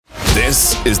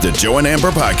This is the Joe and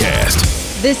Amber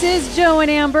Podcast. This is Joe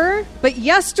and Amber, but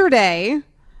yesterday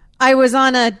I was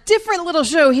on a different little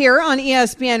show here on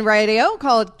ESPN Radio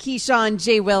called Keyshawn,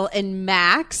 J. Will, and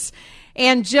Max.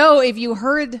 And Joe, if you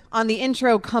heard on the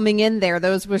intro coming in there,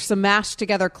 those were some mashed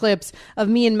together clips of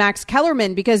me and Max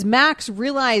Kellerman, because Max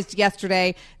realized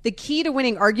yesterday the key to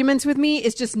winning arguments with me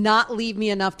is just not leave me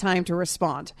enough time to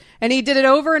respond. And he did it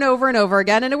over and over and over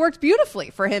again, and it worked beautifully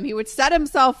for him. He would set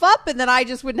himself up, and then I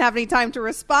just wouldn't have any time to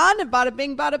respond, and bada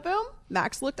bing, bada boom,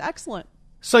 Max looked excellent.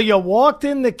 So you walked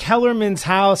into Kellerman's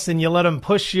house and you let him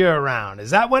push you around.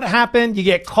 Is that what happened? You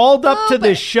get called up to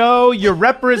the show. You're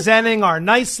representing our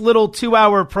nice little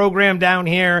 2-hour program down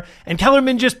here, and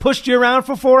Kellerman just pushed you around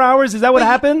for 4 hours? Is that what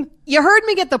happened? You heard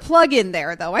me get the plug in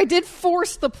there, though. I did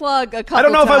force the plug a couple times. I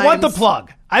don't know if I want the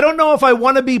plug. I don't know if I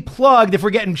want to be plugged if we're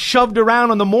getting shoved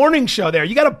around on the morning show there.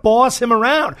 You got to boss him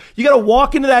around. You got to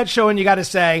walk into that show and you got to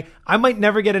say, I might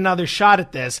never get another shot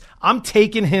at this. I'm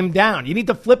taking him down. You need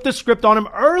to flip the script on him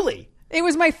early. It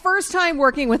was my first time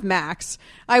working with Max.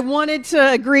 I wanted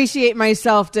to ingratiate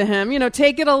myself to him,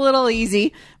 take it a little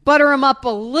easy, butter him up a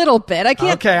little bit. I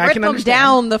can't rip him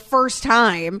down the first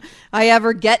time I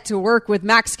ever get to work with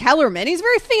Max Kellerman. He's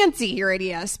very fancy here at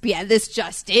ESPN. This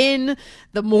just in,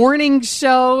 the morning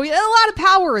show, a lot of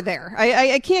power there.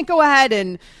 I can't go ahead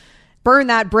and burn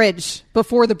that bridge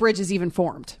before the bridge is even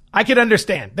formed. I could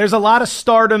understand. There's a lot of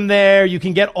stardom there. You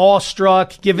can get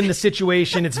awestruck given the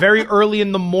situation. It's very early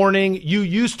in the morning. You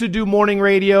used to do morning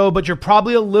radio, but you're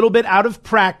probably a little bit out of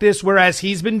practice, whereas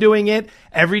he's been doing it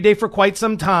every day for quite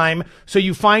some time. So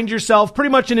you find yourself pretty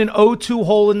much in an 0-2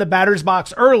 hole in the batter's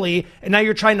box early, and now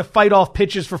you're trying to fight off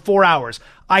pitches for 4 hours.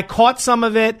 I caught some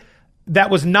of it. That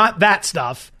was not that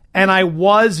stuff. And I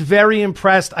was very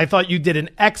impressed. I thought you did an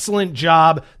excellent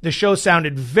job. The show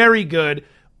sounded very good.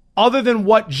 Other than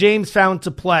what James found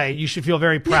to play, you should feel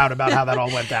very proud about how that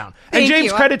all went down. And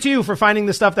James, credit to you for finding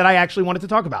the stuff that I actually wanted to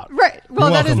talk about. Right.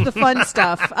 Well, that is the fun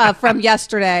stuff from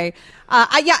yesterday.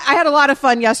 I had a lot of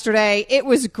fun yesterday. It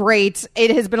was great.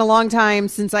 It has been a long time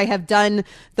since I have done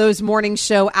those morning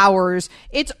show hours.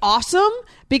 It's awesome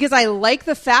because I like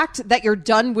the fact that you're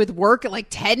done with work at like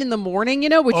 10 in the morning,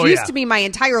 which used to be my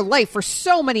entire life for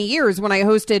so many years when I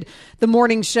hosted the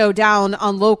morning show down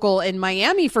on local in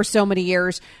Miami for so many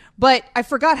years. But I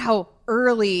forgot how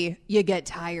early you get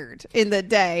tired in the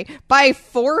day. By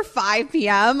 4 or 5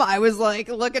 p.m., I was like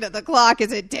looking at the clock.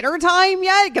 Is it dinner time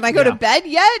yet? Can I go to bed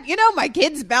yet? My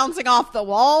kid's bouncing off the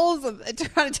walls. I'm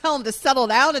trying to tell them to settle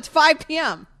down. It's 5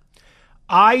 p.m.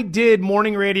 I did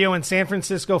morning radio in San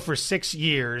Francisco for 6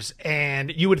 years,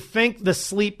 and you would think the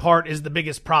sleep part is the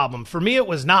biggest problem. For me, it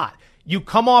was not. You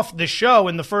come off the show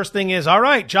and the first thing is, all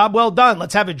right, job well done.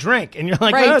 Let's have a drink. And you're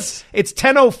like, right. No, it's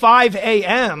 10:05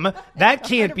 a.m. That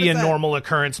can't 100%. Be a normal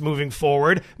occurrence moving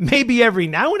forward. Maybe every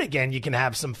now and again you can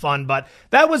have some fun, but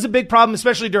that was a big problem,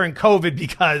 especially during COVID,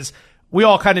 because we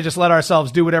all kind of just let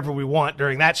ourselves do whatever we want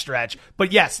during that stretch.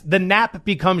 But yes, the nap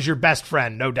becomes your best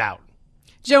friend, no doubt.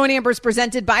 Joe and Amber is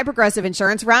presented by Progressive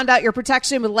Insurance. Round out your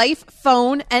protection with life,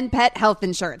 phone, and pet health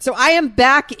insurance. So I am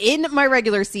back in my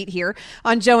regular seat here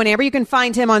on Joe and Amber. You can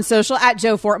find him on social at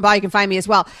Joe Fortenbaugh. You can find me as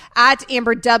well at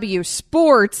Amber W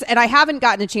Sports. And I haven't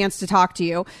gotten a chance to talk to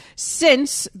you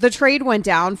since the trade went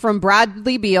down from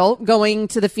Bradley Beal going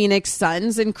to the Phoenix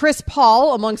Suns and Chris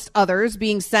Paul, amongst others,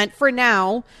 being sent for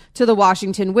now to the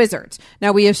Washington Wizards.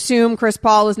 Now, we assume Chris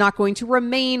Paul is not going to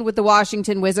remain with the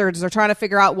Washington Wizards. They're trying to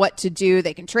figure out what to do.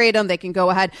 They can trade him. They can go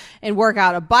ahead and work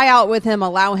out a buyout with him,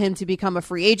 allow him to become a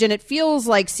free agent. It feels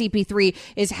like CP3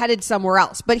 is headed somewhere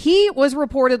else. But he was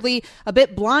reportedly a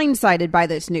bit blindsided by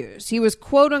this news. He was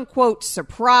quote unquote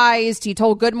surprised. He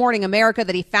told Good Morning America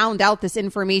that he found out this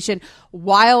information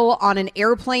while on an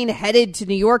airplane headed to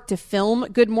New York to film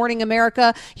Good Morning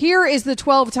America. Here is the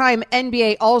 12-time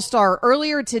NBA All-Star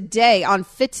earlier today on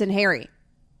Fitz and Harry.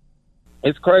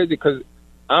 It's crazy because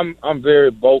I'm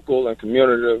very vocal and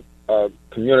communicative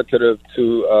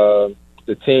to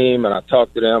the team, and I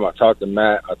talk to them. I talk to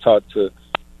Matt. I talk to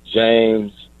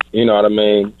James. You know what I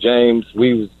mean? James,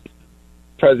 we was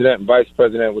president and vice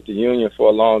president with the union for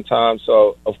a long time.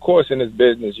 So, of course, in this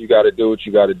business, you got to do what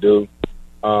you got to do.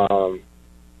 Probably,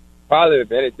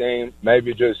 if anything,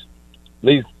 maybe just at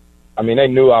least, they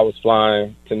knew I was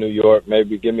flying to New York.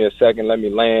 Maybe give me a second, let me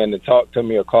land and talk to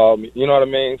me or call me. You know what I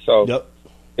mean? So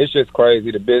It's just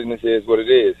crazy. The business is what it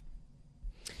is.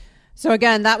 So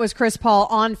again, that was Chris Paul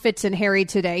on Fitz and Harry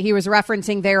today. He was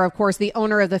referencing there, of course, the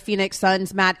owner of the Phoenix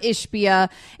Suns, Matt Ishbia,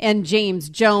 and James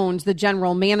Jones, the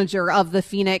general manager of the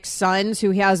Phoenix Suns,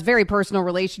 who has very personal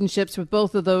relationships with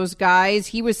both of those guys.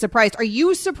 He was surprised. Are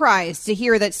you surprised to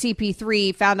hear that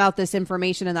CP3 found out this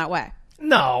information in that way?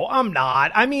 No, I'm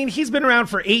not. I mean, he's been around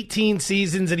for 18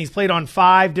 seasons and he's played on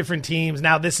 5 different teams.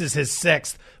 Now this is his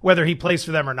 6th, whether he plays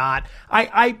for them or not.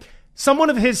 Someone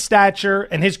of his stature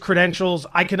and his credentials,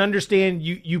 I can understand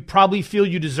you probably feel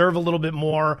you deserve a little bit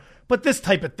more, but this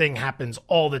type of thing happens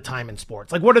all the time in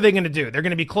sports. Like, what are they going to do? They're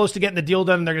going to be close to getting the deal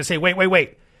done and they're going to say,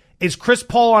 wait. Is Chris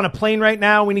Paul on a plane right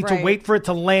now? We need to wait for it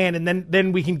to land, and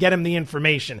then we can get him the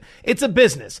information. It's a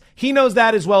business. He knows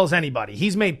that as well as anybody.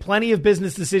 He's made plenty of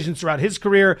business decisions throughout his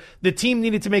career. The team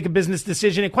needed to make a business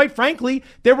decision, and quite frankly,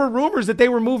 there were rumors that they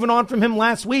were moving on from him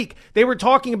last week. They were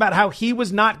talking about how he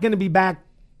was not going to be back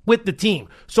with the team.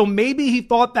 So maybe he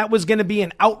thought that was going to be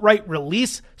an outright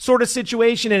release sort of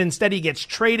situation, and instead he gets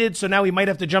traded. So now he might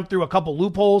have to jump through a couple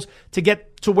loopholes to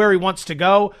get to where he wants to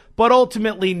go. But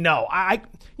ultimately, no.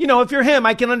 If you're him,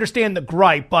 I can understand the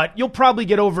gripe, but you'll probably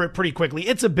get over it pretty quickly.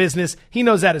 It's a business. He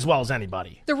knows that as well as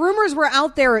anybody. The rumors were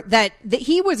out there that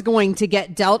he was going to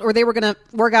get dealt, or they were going to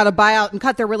work out a buyout and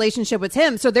cut their relationship with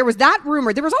him. So there was that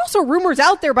rumor. There was also rumors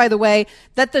out there, by the way,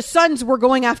 that the Suns were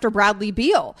going after Bradley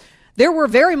Beal. There were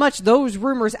very much those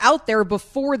rumors out there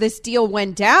before this deal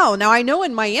went down. Now, I know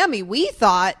in Miami, we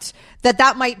thought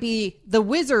that might be the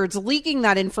Wizards leaking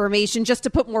that information just to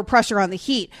put more pressure on the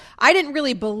Heat. I didn't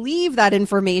really believe that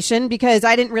information because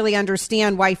I didn't really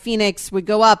understand why Phoenix would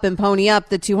go up and pony up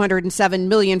the $207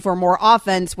 million for more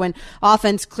offense when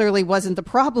offense clearly wasn't the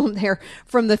problem there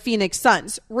from the Phoenix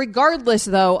Suns. Regardless,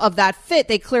 though, of that fit,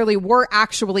 they clearly were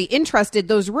actually interested.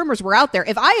 Those rumors were out there.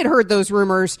 If I had heard those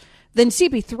rumors, then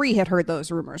CP3 had heard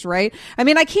those rumors, right? I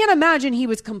mean, I can't imagine he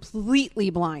was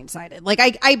completely blindsided. Like,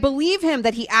 I believe him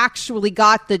that he actually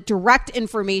got the direct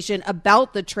information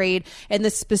about the trade and the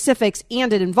specifics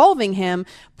and it involving him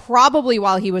probably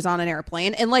while he was on an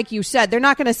airplane. And like you said, they're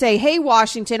not going to say, hey,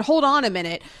 Washington, hold on a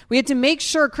minute. We have to make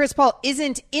sure Chris Paul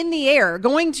isn't in the air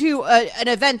going to an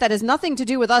event that has nothing to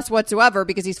do with us whatsoever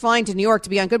because he's flying to New York to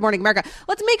be on Good Morning America.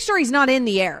 Let's make sure he's not in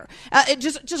the air.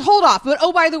 Just hold off. But,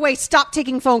 oh, by the way, stop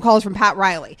taking phone calls from Pat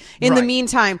Riley in the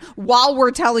meantime while we're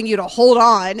telling you to hold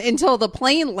on until the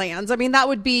plane lands. I mean, that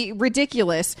would be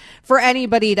ridiculous for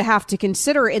anybody to have to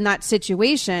consider in that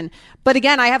situation. But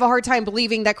again, I have a hard time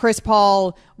believing that Chris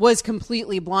Paul was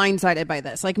completely blindsided by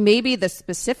this. Like, maybe the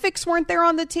specifics weren't there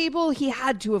on the table. He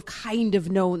had to have kind of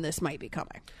known this might be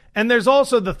coming. And there's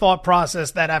also the thought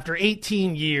process that after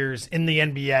 18 years in the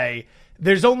NBA,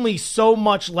 there's only so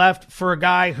much left for a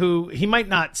guy who, he might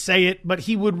not say it, but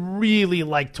he would really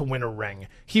like to win a ring.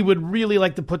 He would really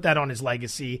like to put that on his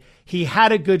legacy. He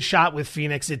had a good shot with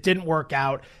Phoenix. It didn't work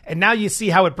out. And now you see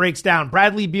how it breaks down.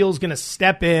 Bradley Beal's going to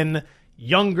step in,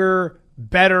 younger,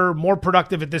 better, more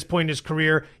productive at this point in his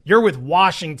career. You're with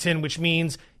Washington, which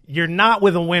means you're not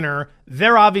with a winner.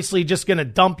 They're obviously just going to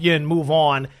dump you and move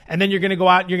on. And then you're going to go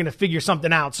out and you're going to figure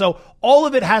something out. So all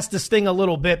of it has to sting a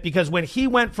little bit because when he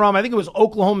went from, I think it was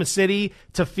Oklahoma City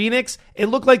to Phoenix, it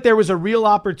looked like there was a real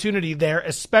opportunity there,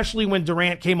 especially when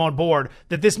Durant came on board,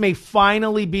 that this may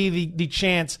finally be the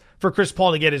chance for Chris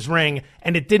Paul to get his ring,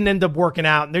 and it didn't end up working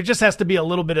out. And there just has to be a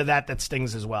little bit of that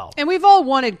stings as well. And we've all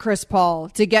wanted Chris Paul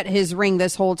to get his ring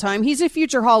this whole time. He's a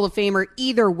future Hall of Famer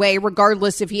either way,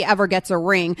 regardless if he ever gets a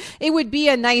ring. It would be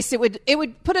it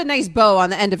would put a nice bow on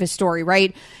the end of his story,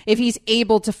 right? If he's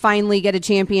able to finally get a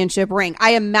championship ring.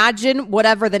 I imagine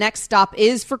whatever the next stop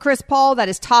is for Chris Paul, that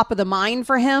is top of the mind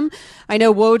for him. I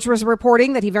know Woj was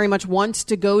reporting that he very much wants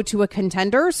to go to a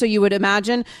contender. So you would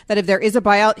imagine that if there is a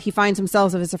buyout, he finds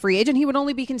himself as a free agent, he would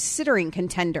only be considering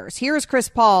contenders. Here's Chris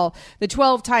Paul, the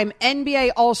 12-time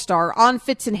NBA All-Star, on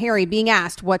Fitz and Harry, being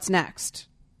asked what's next.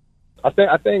 I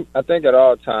think at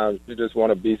all times you just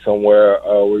want to be somewhere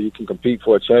where you can compete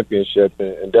for a championship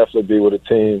and definitely be with a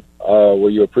team where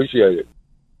you appreciate it.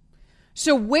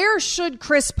 So where should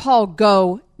Chris Paul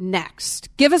go next?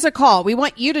 Give us a call. We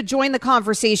want you to join the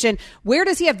conversation. Where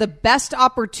does he have the best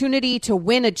opportunity to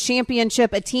win a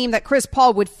championship, a team that Chris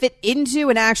Paul would fit into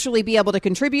and actually be able to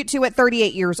contribute to at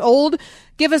 38 years old?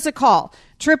 Give us a call.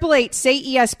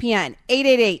 888-SAY-ESPN,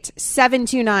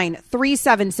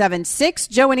 888-729-3776.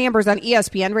 Joe and Amber's on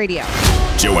ESPN Radio.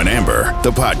 Joe and Amber,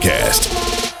 the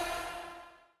podcast.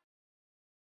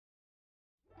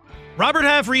 Robert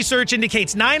Half research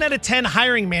indicates 9 out of 10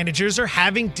 hiring managers are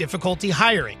having difficulty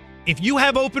hiring. If you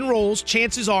have open roles,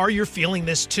 chances are you're feeling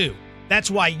this too.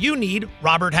 That's why you need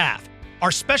Robert Half.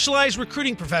 Our specialized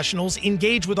recruiting professionals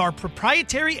engage with our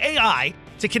proprietary AI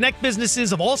to connect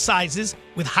businesses of all sizes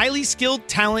with highly skilled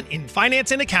talent in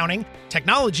finance and accounting,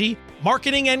 technology,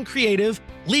 marketing and creative,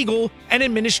 legal, and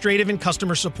administrative and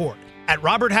customer support. At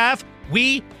Robert Half,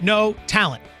 we know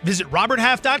talent. Visit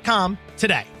roberthalf.com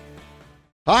today.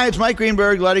 Hi, it's Mike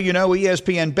Greenberg letting you know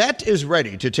ESPN Bet is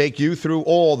ready to take you through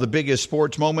all the biggest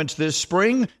sports moments this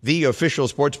spring. The official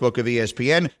sportsbook of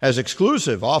ESPN has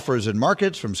exclusive offers and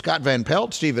markets from Scott Van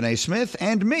Pelt, Stephen A. Smith,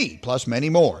 and me, plus many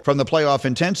more. From the playoff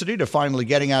intensity to finally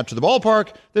getting out to the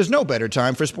ballpark, there's no better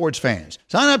time for sports fans.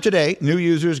 Sign up today. New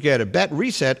users get a bet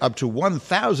reset up to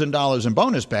 $1,000 in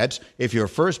bonus bets if your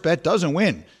first bet doesn't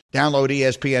win. Download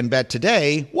ESPN Bet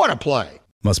today. What a play.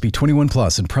 Must be 21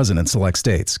 plus and present in select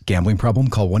states. Gambling problem?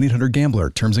 Call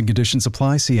 1-800-GAMBLER. Terms and conditions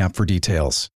apply. See app for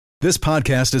details. This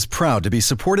podcast is proud to be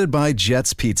supported by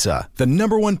Jets Pizza, the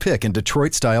 #1 pick in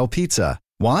Detroit-style pizza.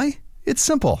 Why? It's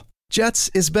simple.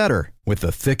 Jets is better. With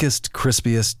the thickest,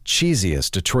 crispiest, cheesiest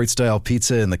Detroit-style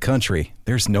pizza in the country,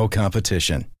 there's no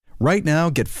competition. Right now,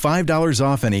 get $5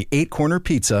 off any 8-corner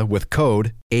pizza with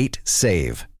code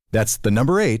 8SAVE. That's the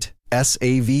number 8,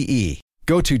 S-A-V-E.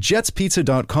 Go to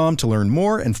jetspizza.com to learn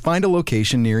more and find a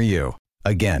location near you.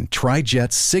 Again, try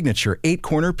Jet's signature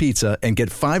 8-corner pizza and get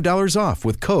 $5 off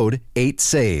with code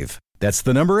 8SAVE. That's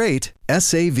the number 8,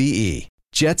 S-A-V-E.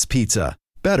 Jet's Pizza.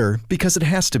 Better because it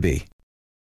has to be.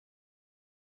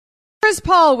 Chris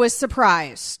Paul was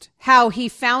surprised how he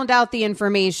found out the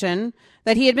information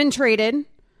that he had been traded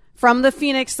from the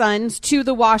Phoenix Suns to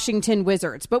the Washington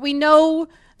Wizards. But we know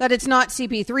that it's not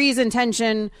CP3's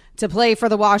intention to play for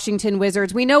the Washington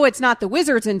Wizards. We know it's not the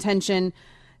Wizards' intention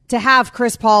to have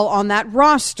Chris Paul on that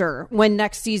roster when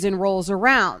next season rolls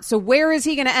around. So where is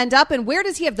he going to end up, and where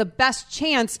does he have the best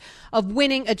chance of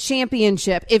winning a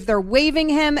championship? If they're waiving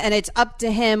him and it's up to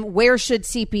him, where should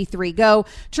CP3 go?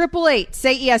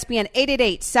 888-SAY-ESPN,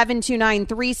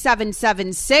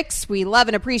 888-729-3776. We love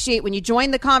and appreciate when you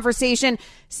join the conversation.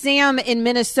 Sam in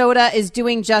Minnesota is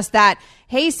doing just that.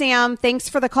 Hey, Sam, thanks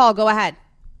for the call. Go ahead.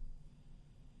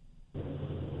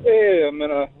 Hey, I'm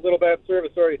in a little bad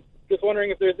service. Sorry. Just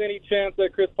wondering if there's any chance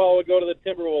that Chris Paul would go to the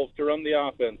Timberwolves to run the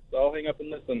offense. I'll hang up and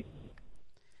listen.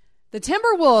 The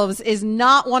Timberwolves is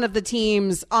not one of the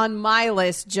teams on my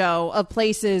list, Joe, of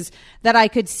places that I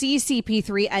could see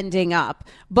CP3 ending up.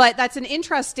 But that's an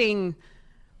interesting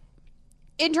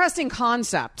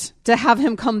concept to have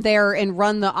him come there and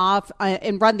run the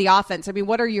offense. I mean,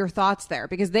 what are your thoughts there?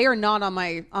 Because they are not on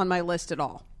my list at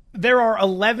all. There are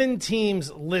 11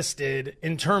 teams listed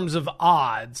in terms of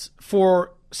odds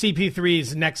for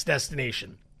CP3's next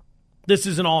destination. This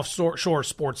is an offshore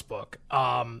sports book.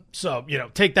 So,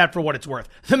 take that for what it's worth.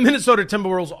 The Minnesota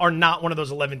Timberwolves are not one of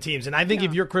those 11 teams. And I think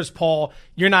if you're Chris Paul,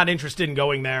 you're not interested in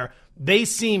going there. They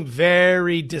seem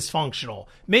very dysfunctional.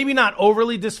 Maybe not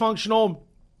overly dysfunctional,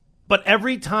 but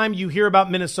every time you hear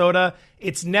about Minnesota,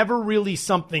 it's never really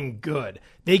something good.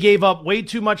 They gave up way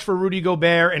too much for Rudy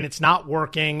Gobert, and it's not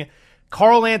working.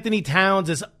 Karl Anthony Towns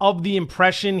is of the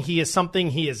impression he is something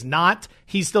he is not.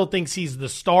 He still thinks he's the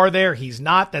star there. He's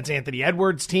not. That's Anthony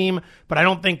Edwards' team. But I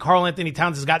don't think Karl Anthony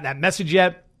Towns has gotten that message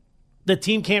yet. The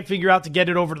team can't figure out to get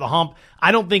it over the hump.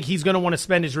 I don't think he's going to want to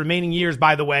spend his remaining years,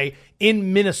 by the way,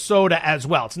 in Minnesota as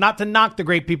well. It's not to knock the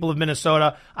great people of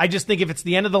Minnesota. I just think if it's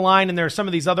the end of the line and there are some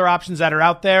of these other options that are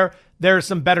out there, there are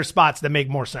some better spots that make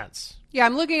more sense. Yeah,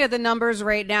 I'm looking at the numbers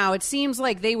right now. It seems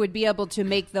like they would be able to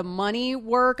make the money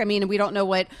work. I mean, we don't know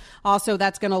what also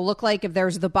that's going to look like if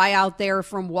there's the buyout there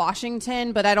from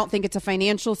Washington, but I don't think it's a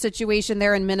financial situation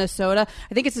there in Minnesota.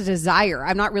 I think it's a desire.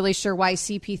 I'm not really sure why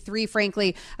CP3,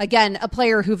 frankly, again, a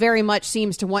player who very much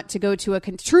seems to want to go to a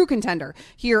true contender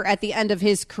here at the end of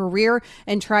his career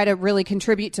and try to really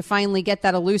contribute to finally get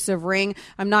that elusive ring.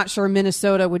 I'm not sure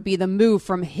Minnesota would be the move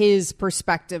from his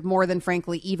perspective more than,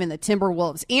 frankly, even the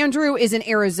Timberwolves. Andrew is in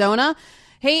Arizona.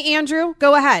 Hey, Andrew,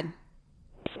 go ahead.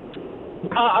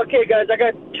 Okay, guys, I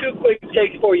got two quick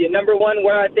takes for you. Number one,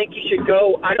 where I think he should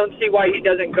go, I don't see why he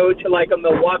doesn't go to like a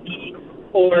Milwaukee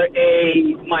or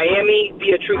a Miami, be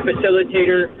a true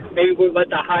facilitator. Maybe we'll let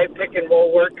the high pick and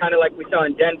roll work, kind of like we saw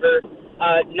in Denver.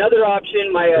 Another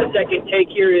option, my second take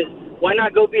here is, why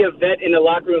not go be a vet in the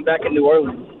locker room back in New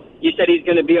Orleans? You said he's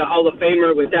going to be a Hall of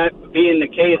Famer. With that being the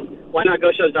case, why not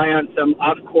go show Zion some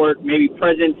off-court, maybe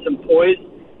presence, some poise,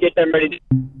 get them ready to...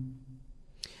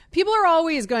 People are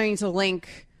always going to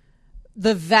link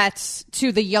the vets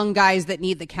to the young guys that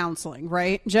need the counseling,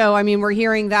 right, Joe? I mean, we're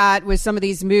hearing that with some of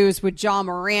these moves with Ja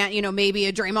Morant. Maybe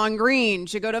a Draymond Green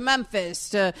should go to Memphis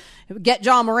to get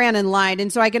Ja Morant in line.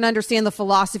 And so I can understand the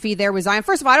philosophy there with Zion.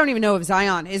 First of all, I don't even know if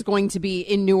Zion is going to be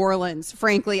in New Orleans,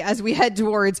 frankly, as we head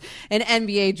towards an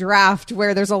NBA draft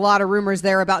where there's a lot of rumors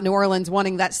there about New Orleans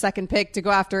wanting that second pick to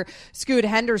go after Scoot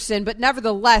Henderson. But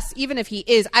nevertheless, even if he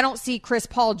is, I don't see Chris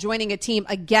Paul joining a team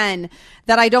again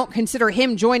that I don't consider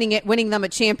him joining it winning winning them a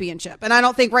championship. And I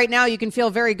don't think right now you can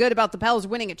feel very good about the Pels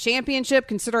winning a championship,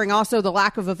 considering also the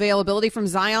lack of availability from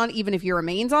Zion, even if he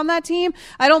remains on that team.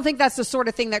 I don't think that's the sort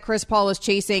of thing that Chris Paul is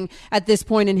chasing at this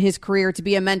point in his career to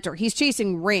be a mentor. He's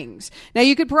chasing rings. Now,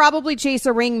 you could probably chase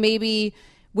a ring maybe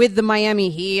with the Miami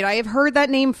Heat. I have heard that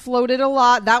name floated a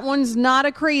lot. That one's not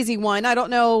a crazy one. I don't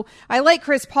know. I like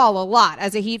Chris Paul a lot.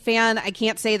 As a Heat fan, I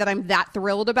can't say that I'm that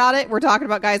thrilled about it. We're talking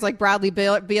about guys like Bradley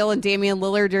Beal and Damian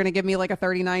Lillard. You're going to give me like a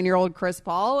 39-year-old Chris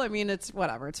Paul? I mean, it's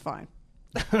whatever. It's fine.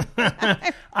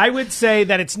 I would say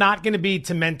that it's not going to be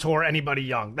to mentor anybody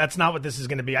young. That's not what this is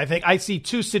going to be. I think I see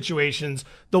two situations.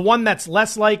 The one that's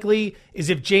less likely is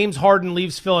if James Harden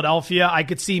leaves Philadelphia. I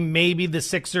could see maybe the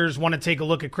Sixers want to take a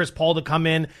look at Chris Paul to come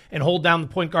in and hold down the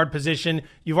point guard position.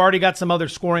 You've already got some other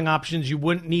scoring options. You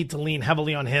wouldn't need to lean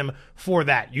heavily on him for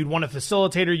that. You'd want a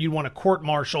facilitator. You'd want a court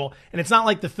marshal. And it's not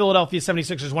like the Philadelphia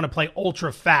 76ers want to play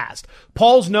ultra fast.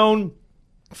 Paul's known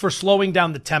for slowing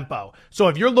down the tempo. So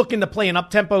if you're looking to play an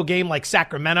up-tempo game like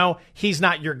Sacramento, he's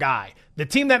not your guy. The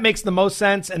team that makes the most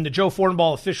sense, and the Joe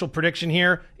Fortenbaugh official prediction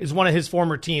here, is one of his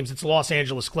former teams. It's the Los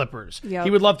Angeles Clippers. Yep.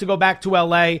 He would love to go back to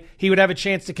L.A. He would have a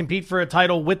chance to compete for a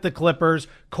title with the Clippers.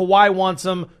 Kawhi wants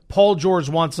him. Paul George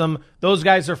wants him. Those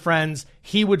guys are friends.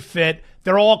 He would fit.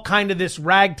 They're all kind of this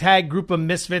ragtag group of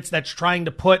misfits that's trying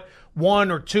to put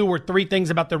one or two or three things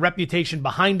about their reputation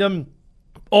behind them.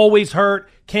 Always hurt,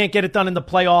 can't get it done in the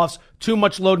playoffs, too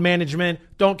much load management,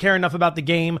 don't care enough about the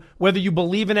game. Whether you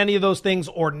believe in any of those things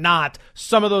or not,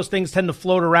 some of those things tend to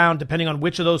float around depending on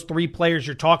which of those three players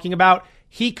you're talking about.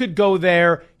 He could go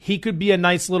there. He could be a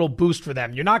nice little boost for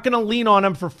them. You're not going to lean on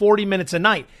him for 40 minutes a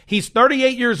night. He's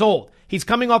 38 years old. He's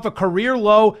coming off a career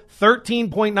low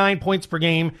 13.9 points per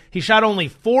game. He shot only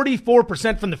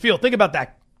 44% from the field. Think about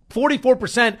that.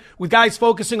 44% with guys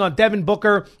focusing on Devin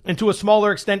Booker and to a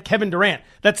smaller extent Kevin Durant.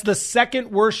 That's the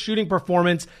second worst shooting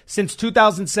performance since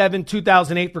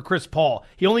 2007-2008 for Chris Paul.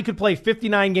 He only could play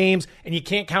 59 games, and you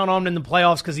can't count on him in the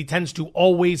playoffs because he tends to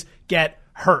always get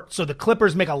hurt. So the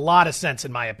Clippers make a lot of sense,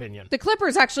 in my opinion. The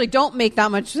Clippers actually don't make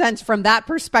that much sense from that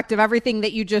perspective, everything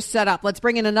that you just set up. Let's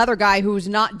bring in another guy who's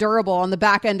not durable on the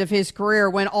back end of his career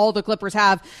when all the Clippers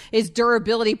have is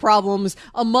durability problems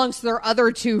amongst their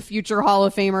other two future Hall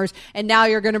of Famers. And now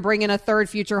you're going to bring in a third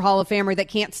future Hall of Famer that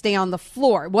can't stay on the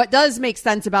floor. What does make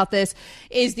sense about this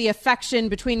is the affection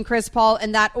between Chris Paul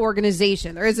and that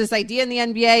organization. There is this idea in the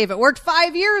NBA, if it worked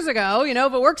 5 years ago, if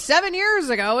it worked 7 years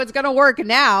ago, it's going to work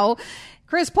now.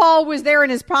 Chris Paul was there in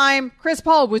his prime. Chris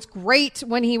Paul was great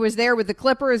when he was there with the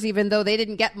Clippers, even though they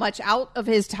didn't get much out of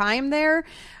his time there.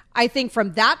 I think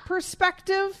from that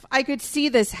perspective, I could see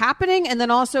this happening. And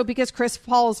then also because Chris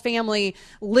Paul's family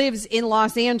lives in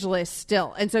Los Angeles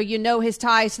still. And so his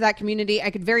ties to that community. I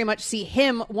could very much see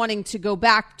him wanting to go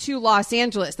back to Los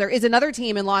Angeles. There is another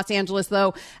team in Los Angeles,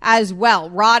 though, as well.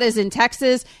 Rod is in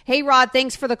Texas. Hey, Rod,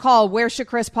 thanks for the call. Where should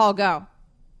Chris Paul go?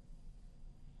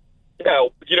 Yeah,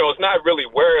 it's not really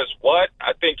where is what.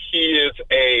 I think he is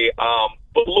a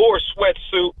velour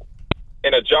sweatsuit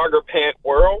in a jogger pant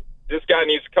world. This guy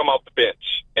needs to come off the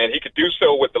bench, and he could do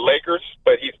so with the Lakers,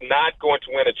 but he's not going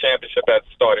to win a championship as the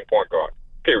starting point guard,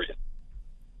 period.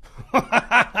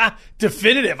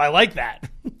 Definitive. I like that.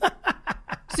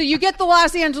 So you get the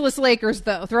Los Angeles Lakers,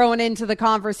 though, thrown into the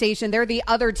conversation. They're the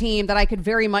other team that I could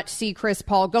very much see Chris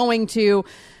Paul going to.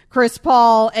 Chris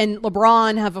Paul and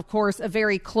LeBron have, of course, a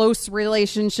very close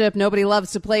relationship. Nobody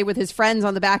loves to play with his friends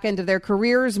on the back end of their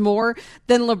careers more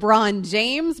than LeBron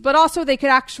James, but also they could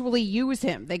actually use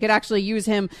him. They could actually use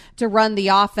him to run the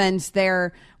offense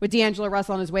there with D'Angelo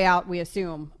Russell on his way out, we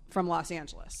assume, from Los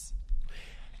Angeles.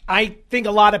 I think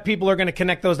a lot of people are going to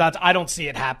connect those dots. I don't see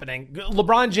it happening.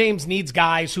 LeBron James needs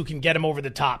guys who can get him over the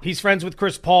top. He's friends with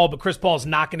Chris Paul, but Chris Paul is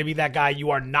not going to be that guy.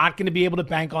 You are not going to be able to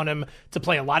bank on him to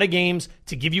play a lot of games,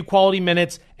 to give you quality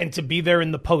minutes, and to be there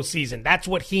in the postseason. That's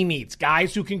what he needs,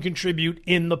 guys who can contribute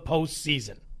in the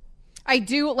postseason. I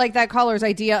do like that caller's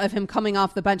idea of him coming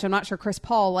off the bench. I'm not sure Chris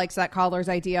Paul likes that caller's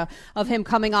idea of him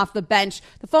coming off the bench.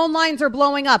 The phone lines are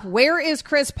blowing up. Where is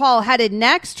Chris Paul headed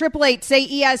next? 888 say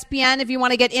ESPN if you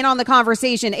want to get in on the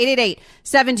conversation.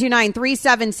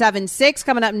 888-729-3776.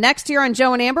 Coming up next here on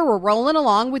Joe and Amber, we're rolling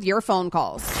along with your phone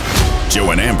calls. Joe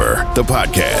and Amber, the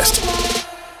podcast.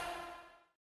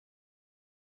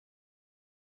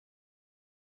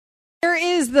 There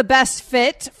is is the best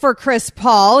fit for Chris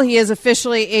Paul. He is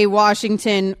officially a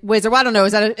Washington Wizard. Well, I don't know.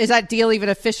 Is that deal even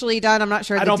officially done? I'm not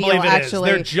sure. I don't believe it actually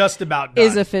is. They're just about done.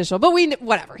 Is official, but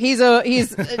whatever. He's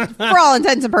for all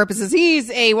intents and purposes,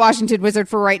 he's a Washington Wizard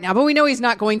for right now. But we know he's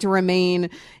not going to remain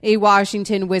a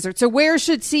Washington Wizard. So where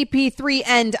should CP3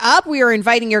 end up? We are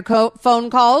inviting your phone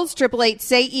calls.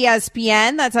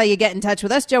 888-SAY-ESPN. That's how you get in touch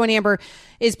with us. Joe and Amber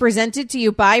is presented to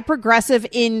you by Progressive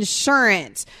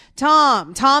Insurance.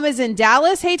 Tom is in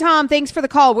Dallas. Hey, Tom, thanks for the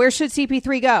call. Where should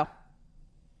CP3 go?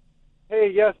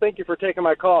 Hey, yes, thank you for taking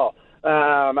my call.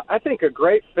 I think a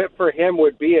great fit for him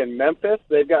would be in Memphis.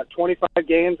 They've got 25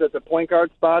 games at the point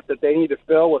guard spot that they need to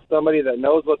fill with somebody that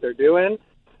knows what they're doing,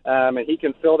 and he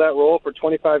can fill that role for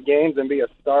 25 games and be a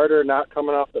starter, not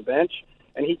coming off the bench.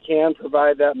 And he can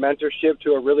provide that mentorship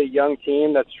to a really young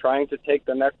team that's trying to take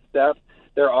the next step.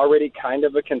 They're already kind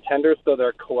of a contender, so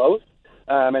they're close.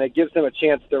 And it gives him a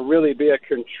chance to really be a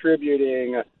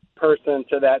contributing person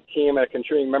to that team, a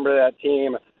contributing member of that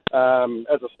team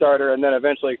as a starter, and then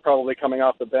eventually probably coming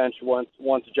off the bench once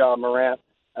Ja Morant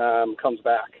comes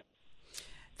back.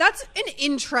 That's an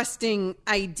interesting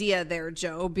idea there,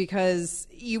 Joe, because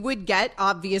you would get,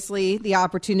 obviously, the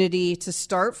opportunity to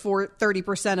start for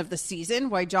 30% of the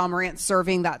season while Ja Morant's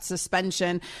serving that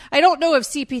suspension. I don't know if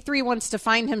CP3 wants to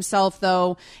find himself,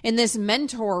 though, in this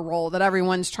mentor role that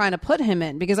everyone's trying to put him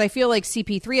in, because I feel like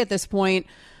CP3 at this point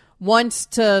wants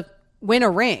to win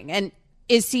a ring. And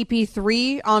is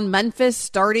CP3 on Memphis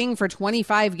starting for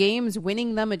 25 games,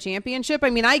 winning them a championship? I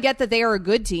mean, I get that they are a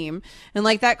good team. And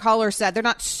like that caller said, they're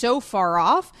not so far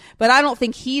off, but I don't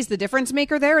think he's the difference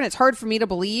maker there. And it's hard for me to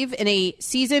believe in a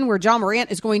season where Ja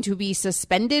Morant is going to be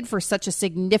suspended for such a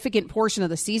significant portion of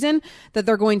the season that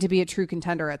they're going to be a true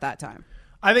contender at that time.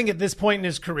 I think at this point in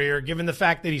his career, given the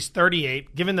fact that he's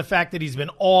 38, given the fact that he's been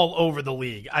all over the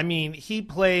league, I mean, he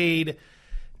played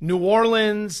New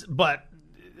Orleans, but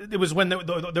it was when they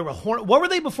were what were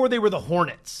they before they were the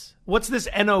Hornets? What's this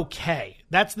NOK?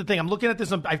 That's the thing. I'm looking at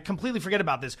this. I completely forget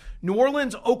about this. New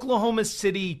Orleans, Oklahoma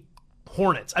City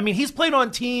Hornets. I mean, he's played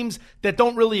on teams that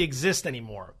don't really exist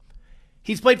anymore.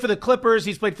 He's played for the Clippers.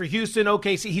 He's played for Houston,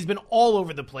 OKC. He's been all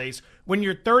over the place. When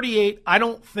you're 38, I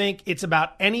don't think it's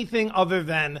about anything other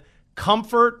than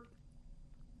comfort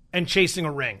and chasing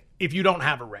a ring. If you don't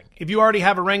have a ring. If you already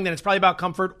have a ring, then it's probably about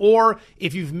comfort. Or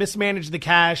if you've mismanaged the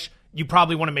cash, you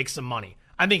probably want to make some money.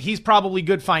 I think he's probably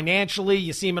good financially.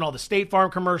 You see him in all the State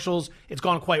Farm commercials. It's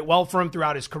gone quite well for him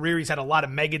throughout his career. He's had a lot of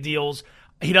mega deals.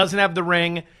 He doesn't have the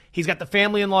ring. He's got the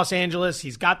family in Los Angeles.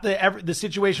 He's got the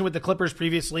situation with the Clippers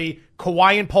previously.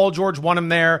 Kawhi and Paul George want him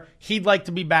there. He'd like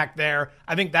to be back there.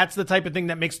 I think that's the type of thing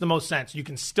that makes the most sense. You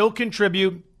can still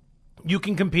contribute. You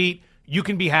can compete. You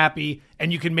can be happy.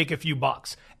 And you can make a few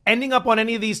bucks. Ending up on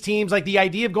any of these teams, like the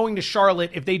idea of going to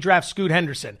Charlotte if they draft Scoot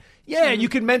Henderson. Yeah, you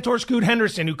could mentor Scoot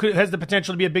Henderson, who has the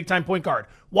potential to be a big-time point guard.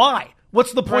 Why?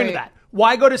 What's the point of that?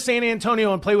 Why go to San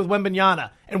Antonio and play with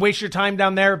Wembanyama and waste your time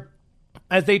down there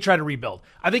as they try to rebuild?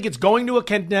 I think it's going to a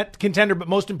contender, but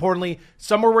most importantly,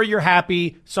 somewhere where you're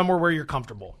happy, somewhere where you're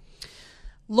comfortable.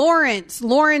 Lawrence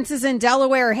is in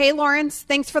Delaware. Hey, Lawrence,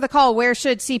 thanks for the call. Where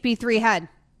should CP3 head?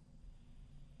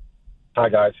 Hi,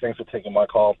 guys. Thanks for taking my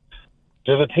call.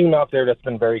 There's a team out there that's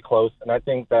been very close, and I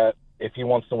think that if he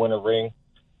wants to win a ring,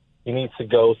 he needs to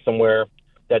go somewhere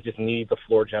that just needs a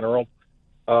floor general.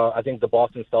 I think the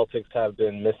Boston Celtics have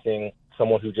been missing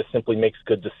someone who just simply makes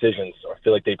good decisions. I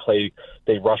feel like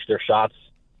they rush their shots.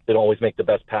 They don't always make the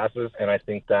best passes, and I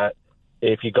think that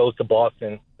if he goes to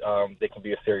Boston, they can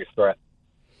be a serious threat.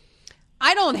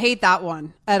 I don't hate that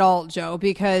one at all, Joe,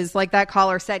 because like that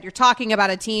caller said, you're talking about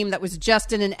a team that was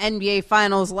just in an NBA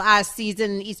Finals last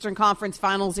season, Eastern Conference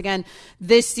Finals again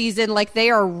this season. Like they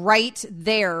are right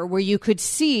there where you could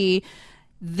see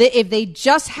if they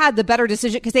just had the better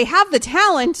decision, because they have the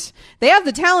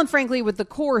talent, frankly, with the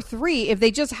core three. If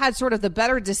they just had sort of the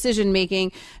better decision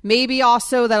making, maybe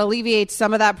also that alleviates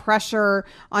some of that pressure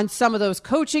on some of those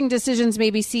coaching decisions.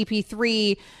 Maybe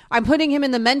CP3, I'm putting him in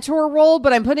the mentor role,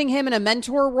 but I'm putting him in a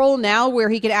mentor role now where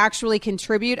he could actually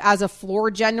contribute as a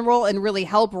floor general and really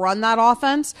help run that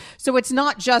offense. So it's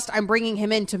not just I'm bringing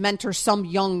him in to mentor some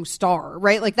young star,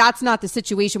 right? Like that's not the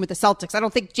situation with the Celtics. I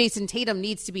don't think Jason Tatum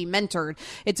needs to be mentored.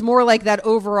 It's more like that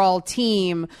overall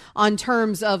team on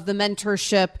terms of the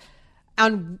mentorship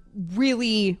and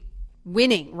really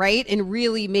winning, right? And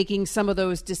really making some of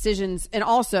those decisions. And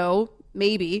also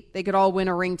maybe they could all win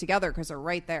a ring together because they're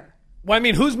right there. Well, I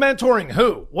mean, who's mentoring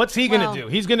who? What's he going to do?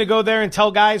 He's going to go there and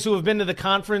tell guys who have been to the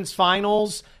conference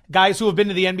finals guys who have been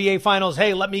to the NBA Finals,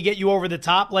 hey, let me get you over the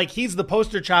top. Like, he's the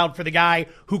poster child for the guy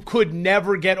who could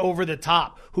never get over the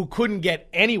top, who couldn't get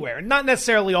anywhere. Not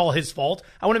necessarily all his fault.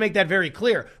 I want to make that very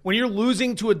clear. When you're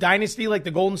losing to a dynasty like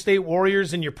the Golden State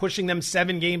Warriors and you're pushing them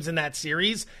 7 games in that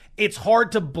series, it's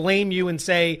hard to blame you and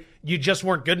say you just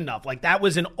weren't good enough. Like, that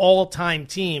was an all-time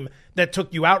team that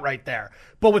took you out right there.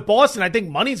 But with Boston, I think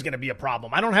money's going to be a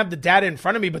problem. I don't have the data in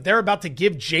front of me, but they're about to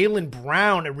give Jaylen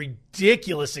Brown a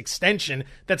ridiculous extension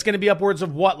that's going to be upwards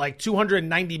of what, like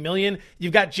 $290 million?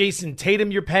 You've got Jason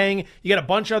Tatum you're paying. You got a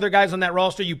bunch of other guys on that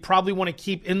roster you probably want to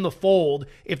keep in the fold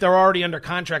if they're already under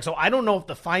contract. So I don't know if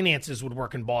the finances would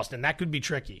work in Boston. That could be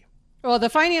tricky. Well,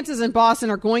 the finances in Boston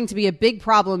are going to be a big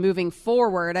problem moving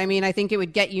forward. I mean, I think it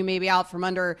would get you maybe out from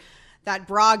under that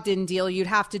Brogdon deal. You'd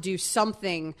have to do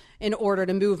something in order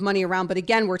to move money around. But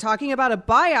again, we're talking about a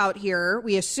buyout here,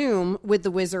 we assume, with the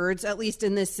Wizards, at least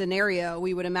in this scenario.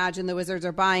 We would imagine the Wizards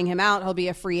are buying him out. He'll be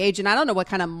a free agent. I don't know what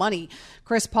kind of money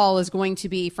Chris Paul is going to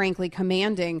be, frankly,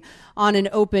 commanding on an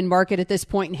open market at this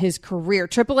point in his career.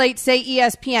 888 say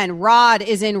ESPN. Rod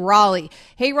is in Raleigh.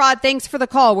 Hey, Rod, thanks for the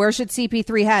call. Where should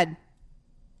CP3 head?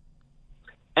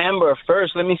 Amber,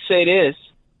 first, let me say this.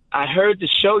 I heard the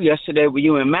show yesterday with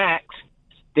you and Max.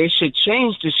 They should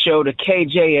change the show to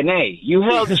KJ and A. You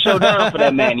held the show down for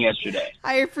that man yesterday.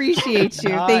 I appreciate you.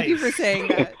 Nice. Thank you for saying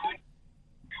that.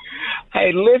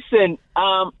 Hey, listen,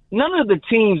 none of the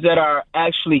teams that are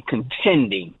actually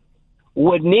contending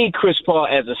would need Chris Paul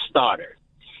as a starter.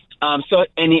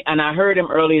 And I heard him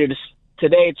earlier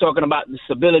today talking about the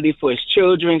stability for his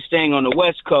children staying on the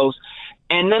West Coast.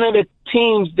 And none of the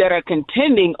teams that are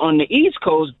contending on the East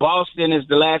Coast, Boston, as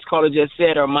the last caller just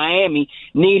said, or Miami,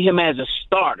 need him as a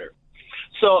starter.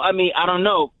 So, I mean, I don't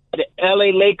know. The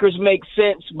L.A. Lakers make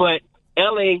sense, but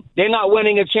L.A., they're not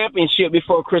winning a championship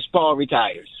before Chris Paul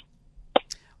retires.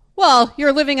 Well,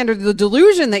 you're living under the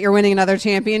delusion that you're winning another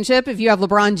championship if you have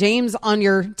LeBron James on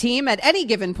your team at any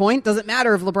given point. Doesn't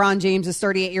matter if LeBron James is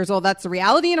 38 years old. That's the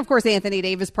reality. And, of course, Anthony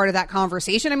Davis part of that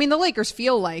conversation. I mean, the Lakers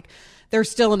feel like they're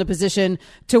still in a position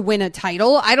to win a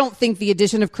title. I don't think the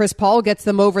addition of Chris Paul gets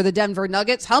them over the Denver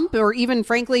Nuggets hump or even,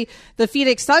 frankly, the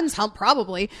Phoenix Suns hump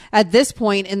probably at this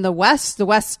point in the West. The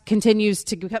West continues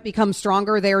to become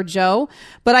stronger there, Joe.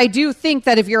 But I do think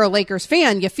that if you're a Lakers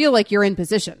fan, you feel like you're in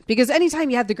position because anytime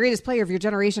you have the greatest player of your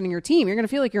generation in your team, you're going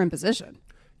to feel like you're in position.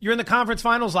 You're in the conference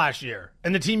finals last year,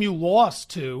 and the team you lost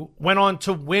to went on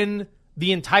to win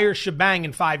the entire shebang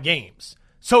in 5 games.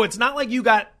 So it's not like you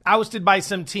got ousted by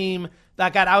some team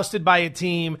that got ousted by a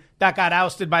team that got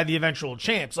ousted by the eventual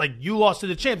champs. Like, you lost to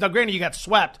the champs. Now, granted, you got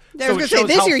swept, so it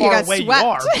shows how far away you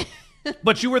are.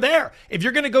 But you were there. If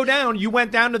you're going to go down, you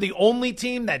went down to the only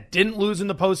team that didn't lose in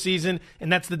the postseason,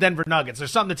 and that's the Denver Nuggets.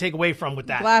 There's something to take away from with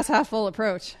that. Glass half full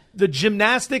approach. The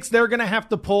gymnastics they're going to have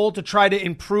to pull to try to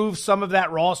improve some of that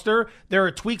roster, there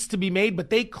are tweaks to be made, but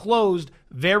they closed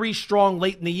very strong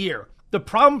late in the year. The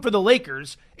problem for the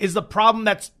Lakers is the problem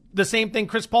that's the same thing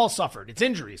Chris Paul suffered. It's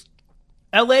injuries.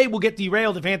 LA will get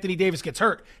derailed if Anthony Davis gets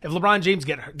hurt, if LeBron James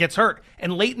gets hurt.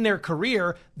 And late in their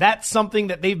career, that's something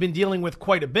that they've been dealing with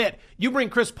quite a bit. You bring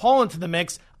Chris Paul into the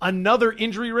mix, another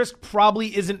injury risk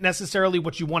probably isn't necessarily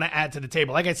what you want to add to the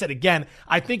table. Like I said, again,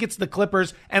 I think it's the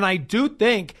Clippers, and I do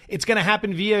think it's going to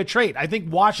happen via a trade. I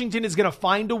think Washington is going to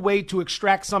find a way to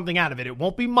extract something out of it. It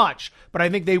won't be much, but I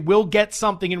think they will get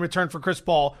something in return for Chris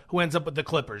Paul, who ends up with the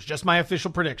Clippers. Just my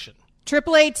official prediction.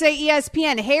 888 say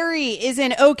ESPN. Harry is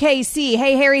in OKC.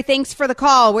 Hey, Harry, thanks for the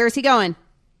call. Where's he going?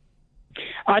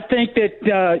 I think that,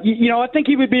 I think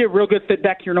he would be a real good fit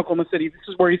back here in Oklahoma City. This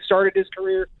is where he started his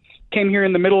career, came here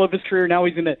in the middle of his career. Now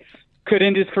he's could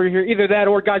end his career here. Either that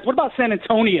or, guys, what about San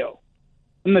Antonio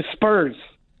and the Spurs?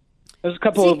 There's a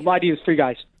couple of ideas for you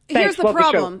guys. Thanks. Here's the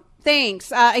problem.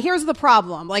 Thanks. Here's the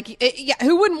problem.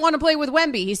 Who wouldn't want to play with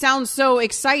Wemby? He sounds so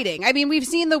exciting. I mean, we've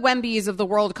seen the Wembys of the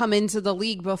world come into the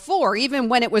league before, even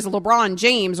when it was LeBron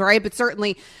James, right? But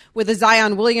certainly with a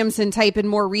Zion Williamson type in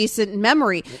more recent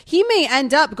memory, he may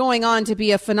end up going on to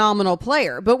be a phenomenal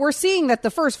player. But we're seeing that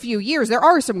the first few years, there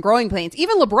are some growing pains.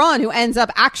 Even LeBron, who ends up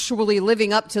actually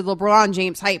living up to LeBron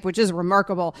James hype, which is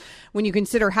remarkable when you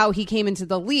consider how he came into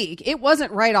the league, it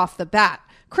wasn't right off the bat.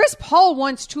 Chris Paul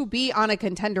wants to be on a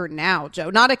contender now, Joe,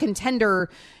 not a contender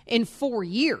in 4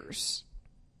 years.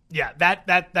 Yeah,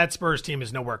 that Spurs team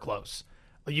is nowhere close.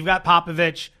 You've got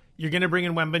Popovich. You're going to bring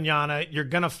in Wembanyama. You're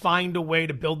going to find a way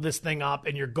to build this thing up,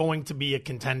 and you're going to be a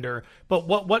contender. But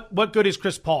what good is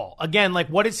Chris Paul? Again,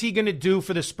 what is he going to do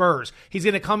for the Spurs? He's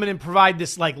going to come in and provide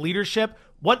this leadership.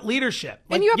 What leadership?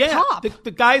 And you have Pop.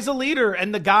 The guy's a leader,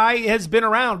 and the guy has been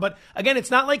around. But again, it's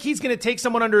not like he's going to take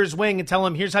someone under his wing and tell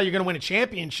him, here's how you're going to win a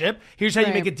championship. Here's how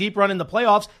you make a deep run in the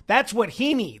playoffs. That's what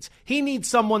he needs. He needs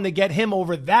someone to get him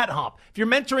over that hump. If you're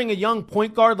mentoring a young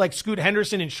point guard like Scoot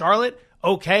Henderson in Charlotte,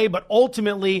 okay, but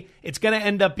ultimately it's going to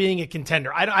end up being a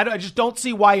contender. I just don't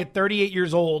see why at 38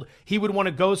 years old he would want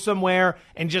to go somewhere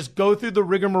and just go through the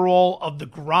rigmarole of the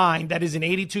grind that is an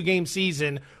 82-game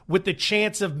season with the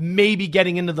chance of maybe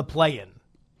getting into the play-in.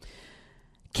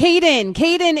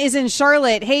 Caden is in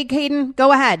Charlotte. Hey, Caden,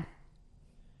 go ahead.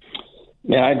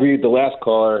 Yeah, I agree with the last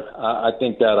caller. I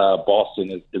think that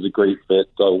Boston is a great fit.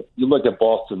 So you look at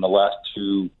Boston, the last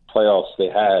two playoffs they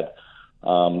had,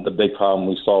 the big problem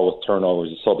we saw with turnovers.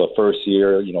 You saw the first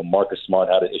year, Marcus Smart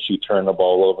had to issue turning the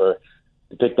ball over.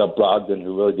 They picked up Brogdon,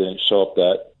 who really didn't show up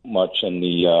that much in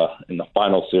the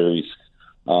final series.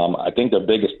 I think their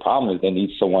biggest problem is they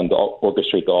need someone to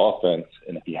orchestrate the offense.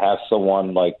 And if you have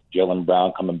someone like Jaylen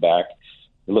Brown coming back,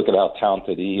 you look at how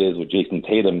talented he is with Jason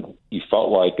Tatum, you felt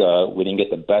like we didn't get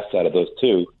the best out of those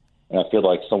two. And I feel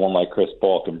like someone like Chris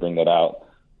Paul can bring that out.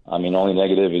 I mean, the only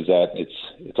negative is that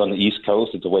it's on the East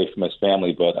Coast. It's away from his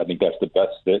family, but I think that's the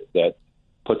best fit that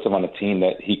puts him on a team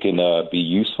that he can be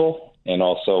useful, and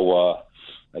also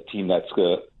a team that's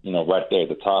right there at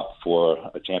the top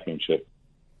for a championship.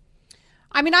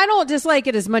 I mean, I don't dislike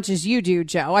it as much as you do,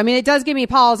 Joe. I mean, it does give me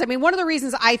pause. I mean, one of the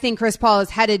reasons I think Chris Paul is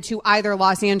headed to either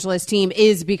Los Angeles team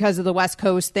is because of the West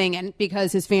Coast thing and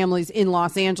because his family's in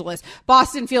Los Angeles.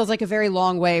 Boston feels like a very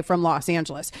long way from Los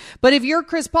Angeles. But if you're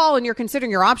Chris Paul and you're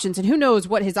considering your options, and who knows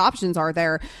what his options are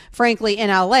there, frankly, in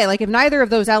LA, like if neither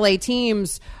of those LA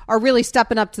teams are really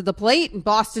stepping up to the plate and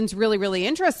Boston's really, really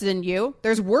interested in you,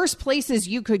 there's worse places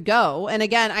you could go. And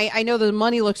again, I know the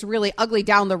money looks really ugly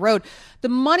down the road. The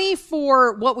money for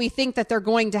what we think that they're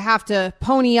going to have to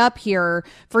pony up here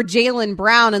for Jaylen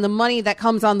Brown and the money that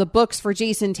comes on the books for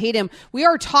Jason Tatum, we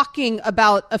are talking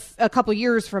about a couple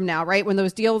years from now, right? When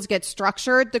those deals get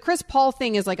structured. The Chris Paul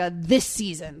thing is like a this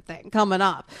season thing coming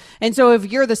up. And so if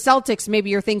you're the Celtics, maybe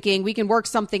you're thinking we can work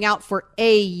something out for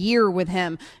a year with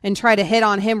him and try to hit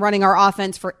on him running our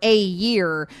offense for a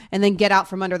year and then get out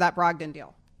from under that Brogdon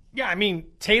deal. Yeah, I mean,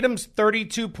 Tatum's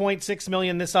 $32.6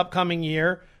 million this upcoming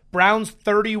year. Brown's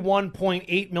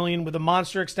 $31.8 million with a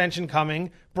monster extension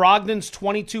coming. Brogdon's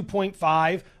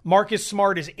 $22.5. Marcus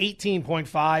Smart is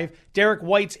 $18.5. Derek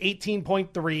White's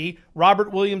 $18.3.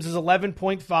 Robert Williams is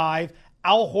 $11.5.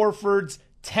 Al Horford's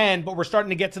 $10, but we're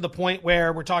starting to get to the point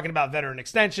where we're talking about veteran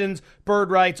extensions,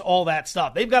 bird rights, all that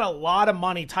stuff. They've got a lot of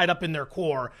money tied up in their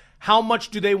core. How much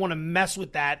do they want to mess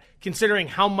with that, considering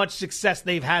how much success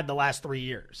they've had the last 3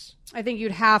 years? I think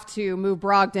you'd have to move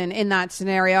Brogdon in that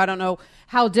scenario. I don't know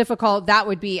how difficult that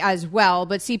would be as well.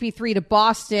 But CP3 to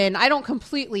Boston, I don't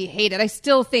completely hate it. I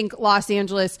still think Los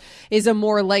Angeles is a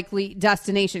more likely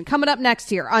destination. Coming up next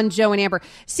here on Joe and Amber,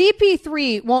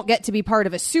 CP3 won't get to be part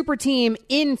of a super team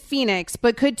in Phoenix,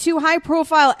 but could two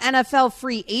high-profile NFL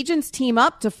free agents team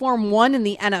up to form one in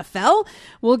the NFL?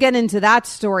 We'll get into that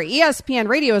story. ESPN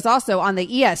Radio is also on the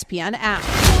ESPN app.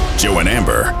 Joe and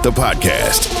Amber, the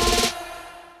podcast.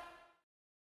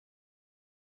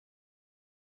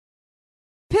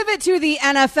 Pivot to the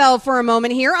NFL for a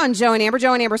moment here on Joe and Amber.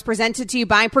 Joe and Amber is presented to you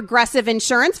by Progressive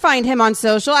Insurance. Find him on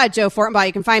social at Joe Fortenbaugh.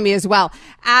 You can find me as well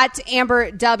at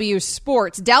Amber W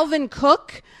Sports. Dalvin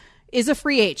Cook is a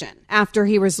free agent after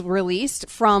he was released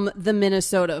from the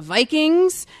Minnesota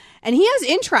Vikings. And he has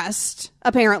interest,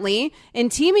 apparently, in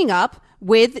teaming up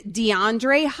with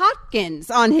DeAndre Hopkins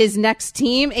on his next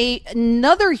team,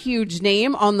 another huge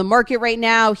name on the market right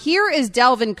now. Here is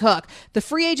Dalvin Cook, the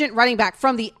free agent running back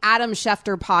from the Adam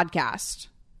Schefter podcast.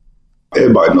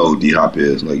 Everybody knows who D-Hop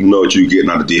is. Like, you know what you're getting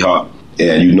out of D-Hop,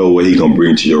 and you know what he going to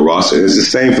bring to your roster. It's the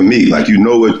same for me. Like, you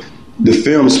know what, the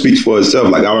film speaks for itself.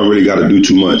 Like, I don't really got to do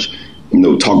too much,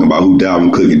 talking about who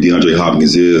Dalvin Cook and DeAndre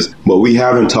Hopkins is. But we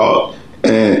haven't talked.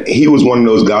 And he was one of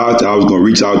those guys that I was going to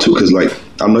reach out to because, like,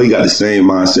 I know he got the same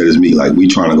mindset as me. Like, we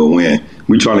trying to go win.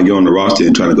 We trying to get on the roster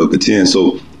and trying to go contend.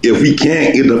 So if we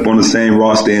can't end up on the same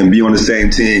roster and be on the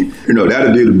same team,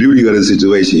 that'll be the beauty of the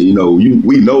situation.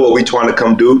 We know what we trying to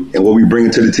come do and what we bring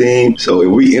to the team. So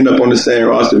if we end up on the same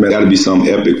roster, man, that'll be something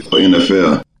epic for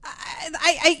NFL.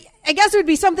 I guess it would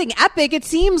be something epic. It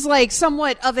seems like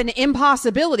somewhat of an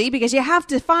impossibility because you have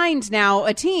to find now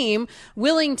a team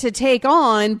willing to take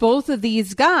on both of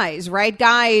these guys, right?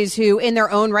 Guys who in their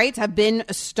own rights have been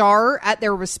a star at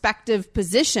their respective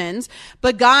positions,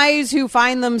 but guys who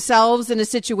find themselves in a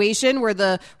situation where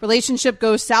the relationship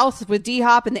goes south with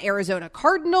D-Hop and the Arizona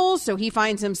Cardinals. So he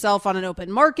finds himself on an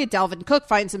open market. Dalvin Cook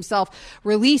finds himself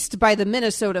released by the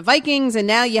Minnesota Vikings. And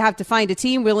now you have to find a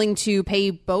team willing to pay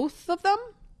both of them.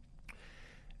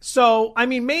 So, I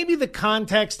mean, maybe the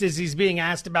context is he's being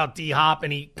asked about D-Hop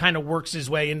and he kind of works his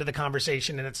way into the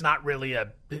conversation and it's not really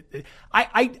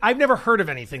I've never heard of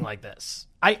anything like this.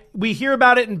 We hear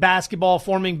about it in basketball,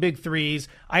 forming big threes.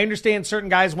 I understand certain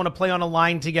guys want to play on a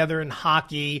line together in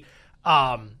hockey.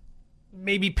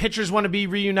 Maybe pitchers want to be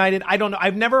reunited. I don't know.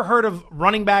 I've never heard of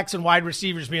running backs and wide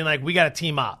receivers being like, we got to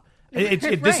team up.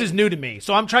 Right. This is new to me,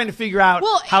 so I'm trying to figure out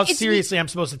how seriously I'm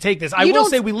supposed to take this. I will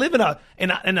say we live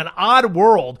in an odd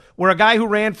world where a guy who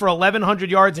ran for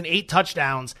 1,100 yards and 8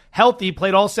 touchdowns, healthy,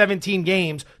 played all 17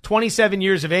 games, 27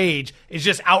 years of age, is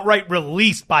just outright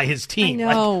released by his team.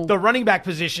 I know. Like, the running back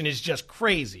position is just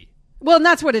crazy. Well, and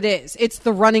that's what it is. It's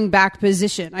the running back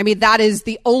position. I mean, that is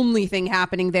the only thing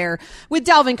happening there with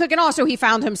Dalvin Cook. And also he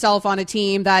found himself on a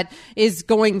team that is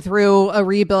going through a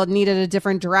rebuild, needed a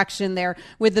different direction there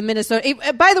with the Minnesota.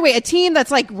 By the way, a team that's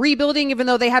like rebuilding, even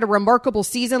though they had a remarkable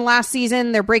season last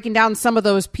season, they're breaking down some of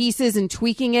those pieces and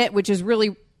tweaking it, which is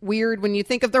really weird when you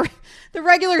think of the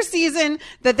regular season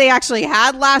that they actually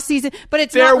had last season,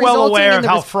 but they're well aware of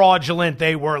how fraudulent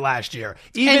they were last year.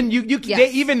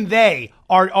 Even they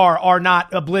are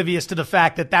not oblivious to the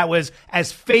fact that was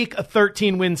as fake a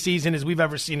 13-win season as we've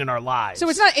ever seen in our lives. So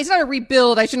it's not a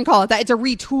rebuild. I shouldn't call it that. It's a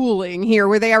retooling here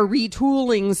where they are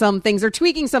retooling some things or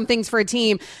tweaking some things for a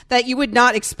team that you would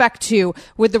not expect to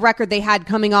with the record they had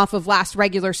coming off of last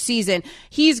regular season.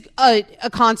 He's a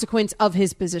consequence of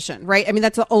his position, right? I mean,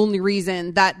 that's the only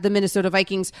reason that the Minnesota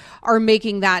Vikings are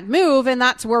making that move. And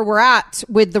that's where we're at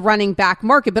with the running back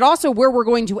market, but also where we're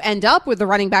going to end up with the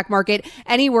running back market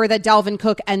anywhere that Dalvin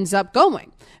Cook ends up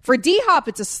going. For D-Hop,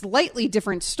 it's a slightly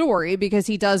different story because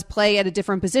he does play at a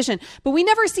different position, but we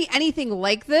never see anything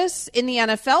like this in the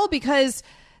NFL because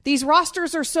these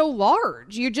rosters are so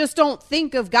large. You just don't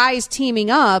think of guys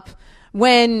teaming up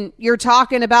when you're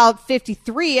talking about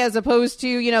 53 as opposed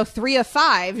to, 3 of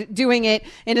 5 doing it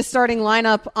in a starting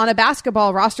lineup on a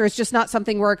basketball roster. It's just not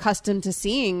something we're accustomed to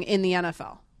seeing in the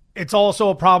NFL. It's also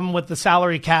a problem with the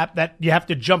salary cap that you have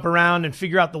to jump around and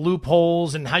figure out the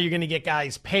loopholes and how you're going to get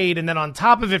guys paid. And then on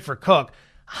top of it for Cook,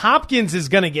 Hopkins is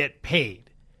going to get paid.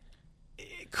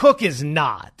 Cook is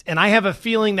not. And I have a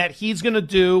feeling that he's going to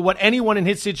do what anyone in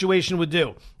his situation would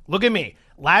do. Look at me.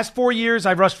 Last 4 years,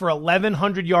 I've rushed for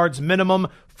 1,100 yards minimum,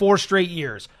 4 straight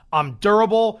years. I'm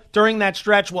durable. During that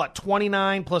stretch,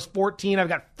 29 plus 14, I've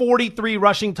got 43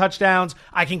 rushing touchdowns.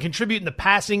 I can contribute in the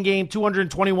passing game,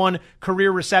 221 career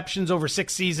receptions over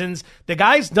 6 seasons. The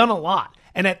guy's done a lot.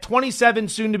 And at 27,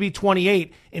 soon to be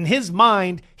 28, in his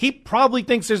mind, he probably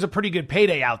thinks there's a pretty good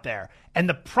payday out there. And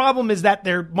the problem is that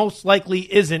there most likely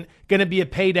isn't going to be a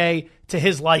payday to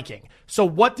his liking. So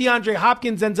what DeAndre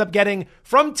Hopkins ends up getting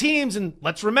from teams, and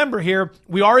let's remember here,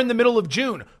 we are in the middle of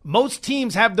June. Most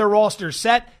teams have their rosters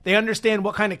set. They understand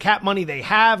what kind of cap money they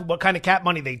have, what kind of cap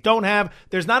money they don't have.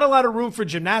 There's not a lot of room for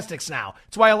gymnastics now.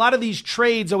 It's why a lot of these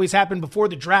trades always happen before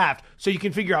the draft, so you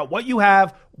can figure out what you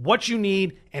have, what you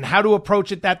need, and how to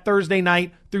approach it that Thursday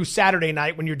night through Saturday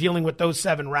night when you're dealing with those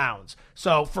 7 rounds.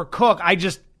 So for Cook, I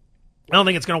don't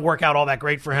think it's going to work out all that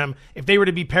great for him. If they were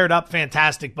to be paired up,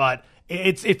 fantastic, but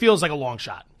it feels like a long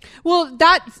shot. Well,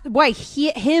 that's why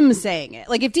him saying it.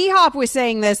 Like if D-Hop was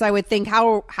saying this, I would think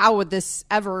how would this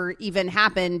ever even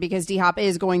happen? Because D-Hop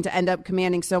is going to end up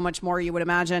commanding so much more, you would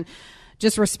imagine,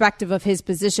 just respective of his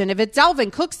position. If it's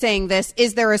Dalvin Cook saying this,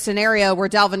 is there a scenario where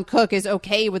Dalvin Cook is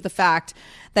okay with the fact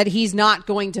that he's not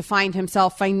going to find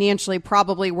himself financially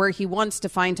probably where he wants to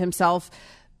find himself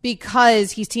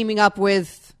because he's teaming up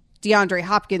with DeAndre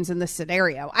Hopkins in this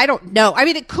scenario? I don't know. I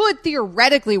mean, it could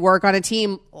theoretically work on a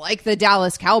team like the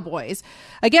Dallas Cowboys.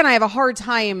 Again, I have a hard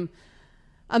time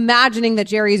imagining that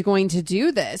Jerry's going to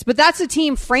do this, but that's a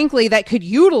team, frankly, that could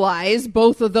utilize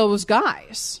both of those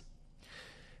guys.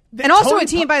 And also a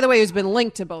team, by the way, who's been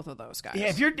linked to both of those guys. Yeah,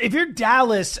 if you're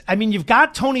Dallas, I mean, you've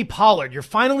got Tony Pollard. You're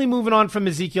finally moving on from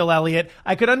Ezekiel Elliott.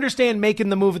 I could understand making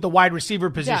the move at the wide receiver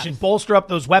position, bolster up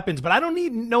those weapons, but I don't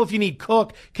know if you need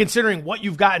Cook, considering what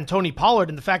you've got in Tony Pollard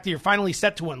and the fact that you're finally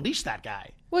set to unleash that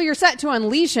guy. Well, you're set to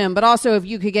unleash him, but also if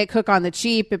you could get Cook on the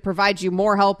cheap, it provides you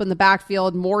more help in the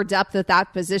backfield, more depth at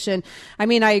that position. I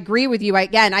mean, I agree with you.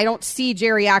 Again, I don't see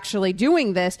Jerry actually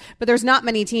doing this, but there's not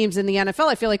many teams in the NFL.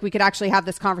 I feel like we could actually have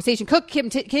this conversation. Cook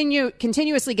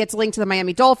continuously gets linked to the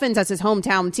Miami Dolphins as his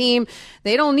hometown team.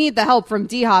 They don't need the help from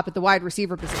D-Hop at the wide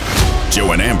receiver position.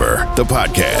 Joe and Amber, the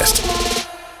podcast.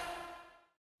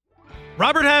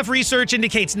 Robert Half research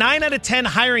indicates 9 out of 10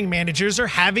 hiring managers are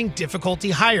having difficulty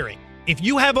hiring. If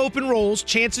you have open roles,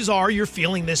 chances are you're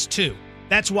feeling this too.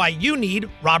 That's why you need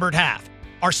Robert Half.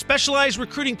 Our specialized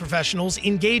recruiting professionals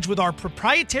engage with our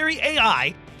proprietary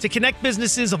AI to connect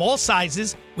businesses of all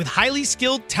sizes with highly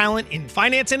skilled talent in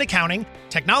finance and accounting,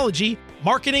 technology,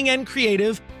 marketing and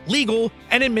creative, legal,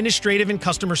 and administrative and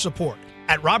customer support.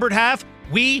 At Robert Half,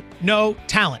 we know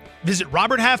talent. Visit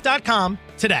roberthalf.com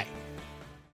today.